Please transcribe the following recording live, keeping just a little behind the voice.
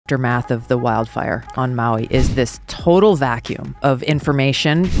aftermath of the wildfire on Maui is this total vacuum of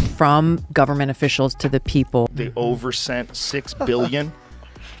information from government officials to the people. They oversent $6 billion.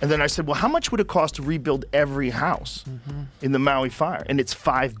 And then I said, well, how much would it cost to rebuild every house in the Maui fire? And it's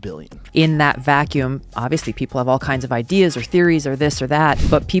 $5 billion. In that vacuum, obviously people have all kinds of ideas or theories or this or that,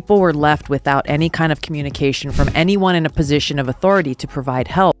 but people were left without any kind of communication from anyone in a position of authority to provide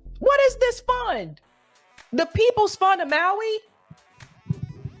help. What is this fund? The People's Fund of Maui?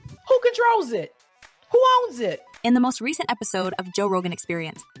 Who controls it? Who owns it? In the most recent episode of Joe Rogan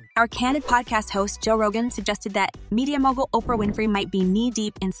Experience, our Candid podcast host, Joe Rogan, suggested that media mogul Oprah Winfrey might be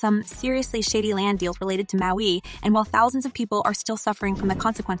knee-deep in some seriously shady land deals related to Maui, and while thousands of people are still suffering from the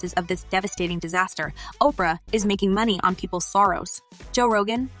consequences of this devastating disaster, Oprah is making money on people's sorrows. Joe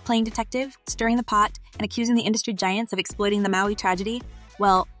Rogan, playing detective, stirring the pot, and accusing the industry giants of exploiting the Maui tragedy?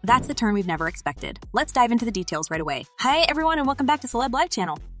 Well, that's the turn we've never expected. Let's dive into the details right away. Hi, everyone, and welcome back to Celeb Live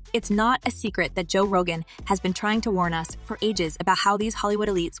Channel. It's not a secret that Joe Rogan has been trying to warn us for ages about how these Hollywood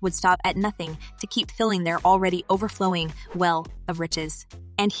elites would stop at nothing to keep filling their already overflowing well of riches.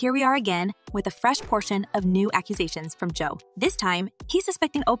 And here we are again with a fresh portion of new accusations from Joe. This time, he's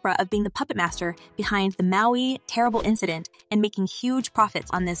suspecting Oprah of being the puppet master behind the Maui terrible incident and making huge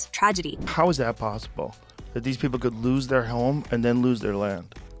profits on this tragedy. How is that possible? That these people could lose their home and then lose their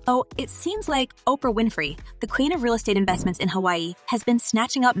land? Oh, it seems like Oprah Winfrey, the queen of real estate investments in Hawaii, has been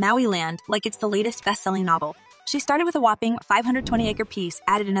snatching up Maui land like it's the latest best-selling novel. She started with a whopping 520-acre piece,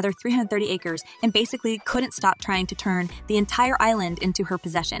 added another 330 acres, and basically couldn't stop trying to turn the entire island into her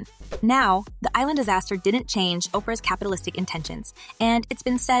possession. Now, the island disaster didn't change Oprah's capitalistic intentions, and it's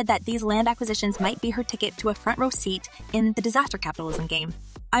been said that these land acquisitions might be her ticket to a front-row seat in the disaster capitalism game.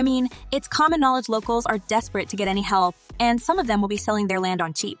 I mean, it's common knowledge locals are desperate to get any help, and some of them will be selling their land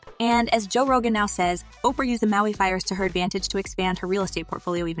on cheap. And as Joe Rogan now says, Oprah used the Maui fires to her advantage to expand her real estate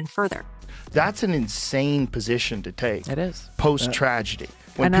portfolio even further. That's an insane position to take. It is. Post-tragedy.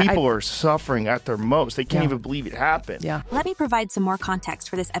 When And people are suffering at their most, they can't even believe it happened. Yeah. Let me provide some more context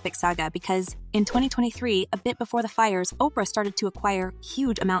for this epic saga because in 2023, a bit before the fires, Oprah started to acquire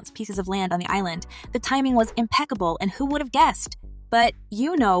huge pieces of land on the island. The timing was impeccable, and who would have guessed? But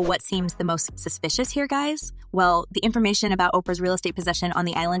you know what seems the most suspicious here, guys? Well, the information about Oprah's real estate possession on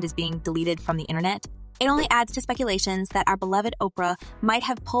the island is being deleted from the internet. It only adds to speculations that our beloved Oprah might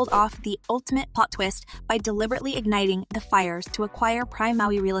have pulled off the ultimate plot twist by deliberately igniting the fires to acquire prime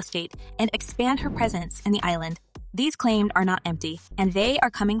Maui real estate and expand her presence in the island. These claims are not empty, and they are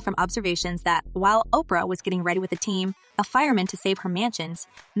coming from observations that while Oprah was getting ready with a team of firemen to save her mansions,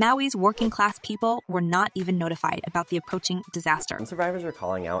 Maui's working-class people were not even notified about the approaching disaster. Survivors are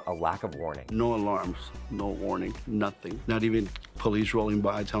calling out a lack of warning. No alarms, no warning, nothing. Not even police rolling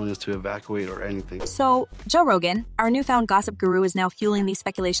by telling us to evacuate or anything. So, Joe Rogan, our newfound gossip guru, is now fueling these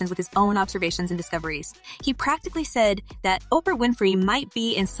speculations with his own observations and discoveries. He practically said that Oprah Winfrey might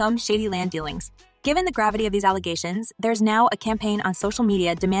be in some shady land dealings. Given the gravity of these allegations, there's now a campaign on social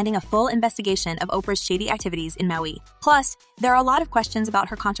media demanding a full investigation of Oprah's shady activities in Maui. Plus, there are a lot of questions about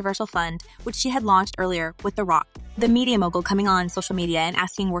her controversial fund, which she had launched earlier with The Rock, the media mogul coming on social media and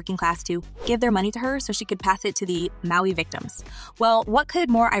asking working class to give their money to her so she could pass it to the Maui victims. Well, what could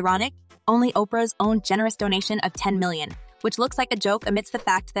more ironic? Only Oprah's own generous donation of $10 million, which looks like a joke amidst the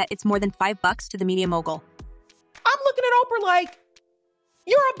fact that it's more than $5 to the media mogul. I'm looking at Oprah like,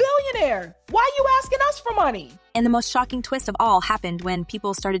 you're a billionaire. Why are you asking us for money? And the most shocking twist of all happened when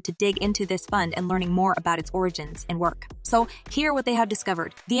people started to dig into this fund and learning more about its origins and work. So here what they have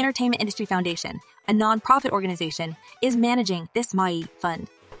discovered. The Entertainment Industry Foundation, a nonprofit organization, is managing this Maui fund.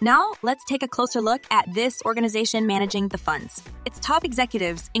 Now, let's take a closer look at this organization managing the funds. Its top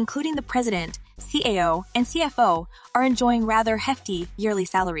executives, including the president, CAO, and CFO, are enjoying rather hefty yearly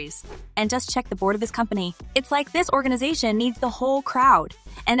salaries. And just check the board of this company. It's like this organization needs the whole crowd.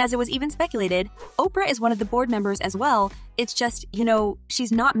 And as it was even speculated, Oprah is one of the board members as well. It's just,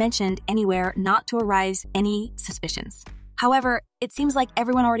 she's not mentioned anywhere not to arise any suspicions. However, it seems like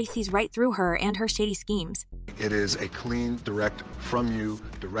everyone already sees right through her and her shady schemes. It is a clean, direct from you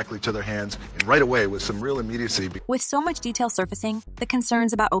directly to their hands and right away with some real immediacy. With so much detail surfacing, the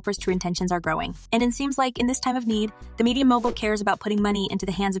concerns about Oprah's true intentions are growing. And it seems like in this time of need, the media mogul cares about putting money into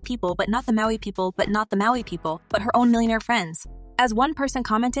the hands of people, but not the Maui people, but her own millionaire friends. As one person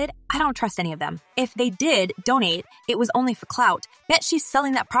commented, I don't trust any of them. If they did donate, it was only for clout. Bet she's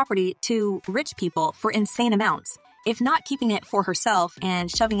selling that property to rich people for insane amounts, if not keeping it for herself and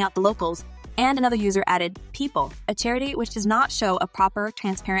shoving out the locals. And another user added, People, a charity which does not show a proper,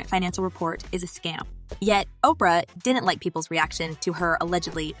 transparent financial report, is a scam. Yet, Oprah didn't like people's reaction to her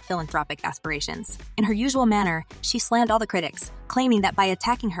allegedly philanthropic aspirations. In her usual manner, she slammed all the critics, claiming that by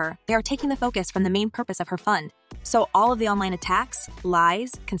attacking her, they are taking the focus from the main purpose of her fund. So all of the online attacks,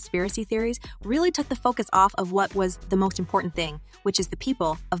 lies, conspiracy theories really took the focus off of what was the most important thing, which is the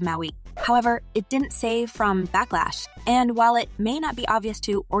people of Maui. However, it didn't save from backlash. And while it may not be obvious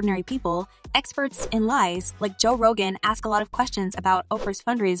to ordinary people, experts in lies like Joe Rogan ask a lot of questions about Oprah's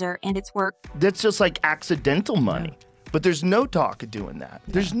fundraiser and its work. That's just like accidental money. But there's no talk of doing that.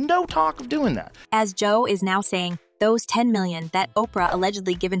 There's no talk of doing that. As Joe is now saying, those $10 million that Oprah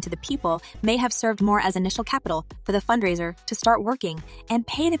allegedly given to the people may have served more as initial capital for the fundraiser to start working and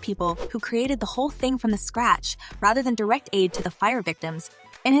pay the people who created the whole thing from the scratch, rather than direct aid to the fire victims.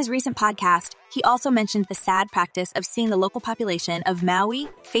 In his recent podcast, he also mentioned the sad practice of seeing the local population of Maui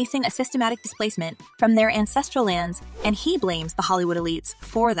facing a systematic displacement from their ancestral lands, and he blames the Hollywood elites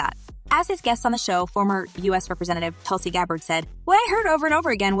for that. As his guest on the show, former U.S. Representative Tulsi Gabbard said, "What I heard over and over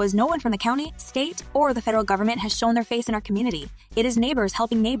again was no one from the county, state, or the federal government has shown their face in our community. It is neighbors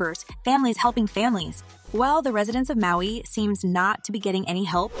helping neighbors, families helping families." Well, the residents of Maui seems not to be getting any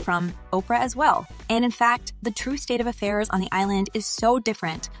help from Oprah as well. And in fact, the true state of affairs on the island is so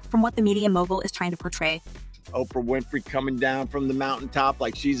different from what the media mogul is trying to portray. Oprah Winfrey coming down from the mountaintop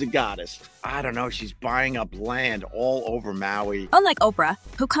like she's a goddess. I don't know, she's buying up land all over Maui. Unlike Oprah,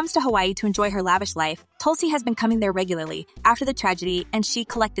 who comes to Hawaii to enjoy her lavish life, Tulsi has been coming there regularly after the tragedy, and she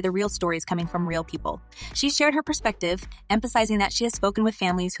collected the real stories coming from real people. She shared her perspective, emphasizing that she has spoken with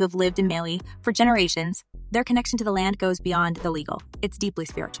families who have lived in Maui for generations. Their connection to the land goes beyond the legal. It's deeply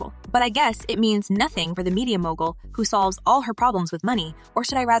spiritual. But I guess it means nothing for the media mogul who solves all her problems with money, or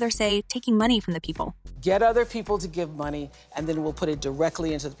should I rather say, taking money from the people. Get other people to give money, and then we'll put it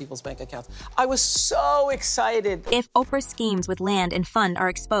directly into the people's bank accounts. I was so excited. If Oprah's schemes with land and fund are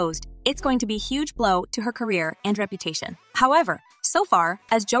exposed, it's going to be a huge blow to her career and reputation. However, so far,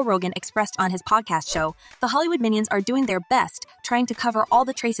 as Joe Rogan expressed on his podcast show, the Hollywood minions are doing their best trying to cover all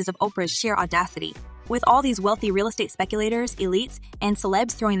the traces of Oprah's sheer audacity. With all these wealthy real estate speculators, elites, and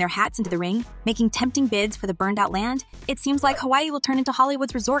celebs throwing their hats into the ring, making tempting bids for the burned-out land, it seems like Hawaii will turn into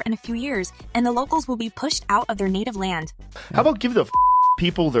Hollywood's resort in a few years, and the locals will be pushed out of their native land. How about give the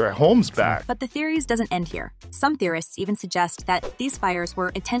people their homes back? But the theories doesn't end here. Some theorists even suggest that these fires were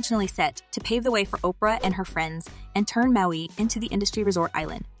intentionally set to pave the way for Oprah and her friends and turn Maui into the industry resort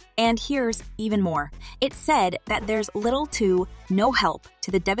island. And here's even more. It's said that there's little to no help to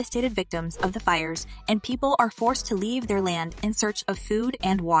the devastated victims of the fires, and people are forced to leave their land in search of food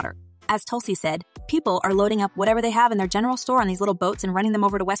and water. As Tulsi said, people are loading up whatever they have in their general store on these little boats and running them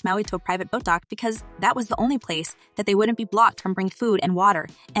over to West Maui to a private boat dock because that was the only place that they wouldn't be blocked from bringing food and water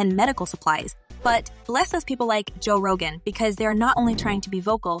and medical supplies. But bless those people like Joe Rogan, because they're not only trying to be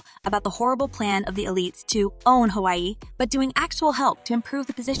vocal about the horrible plan of the elites to own Hawaii, but doing actual help to improve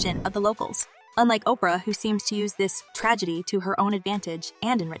the position of the locals. Unlike Oprah, who seems to use this tragedy to her own advantage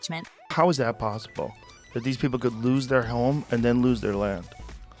and enrichment. How is that possible? That these people could lose their home and then lose their land?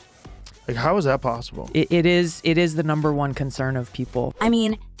 Like, how is that possible? It is the number one concern of people. I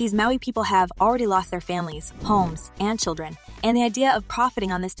mean, these Maui people have already lost their families, homes, and children, and the idea of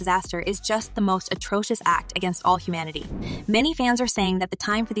profiting on this disaster is just the most atrocious act against all humanity. Many fans are saying that the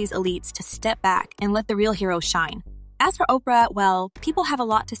time for these elites to step back and let the real heroes shine. As for Oprah, well, people have a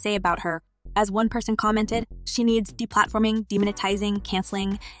lot to say about her. As one person commented, she needs deplatforming, demonetizing,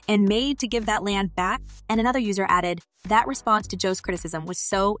 canceling, and made to give that land back. And another user added, that response to Joe's criticism was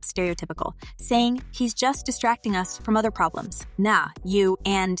so stereotypical, saying he's just distracting us from other problems. Nah, you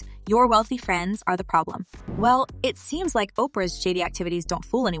and your wealthy friends are the problem. Well, it seems like Oprah's shady activities don't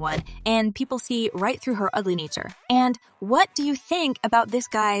fool anyone, and people see right through her ugly nature. And what do you think about this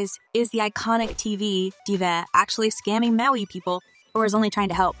guy's, is the iconic TV diva actually scamming Maui people, or is only trying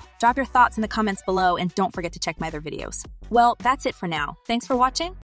to help? Drop your thoughts in the comments below, and don't forget to check my other videos. Well, that's it for now. Thanks for watching.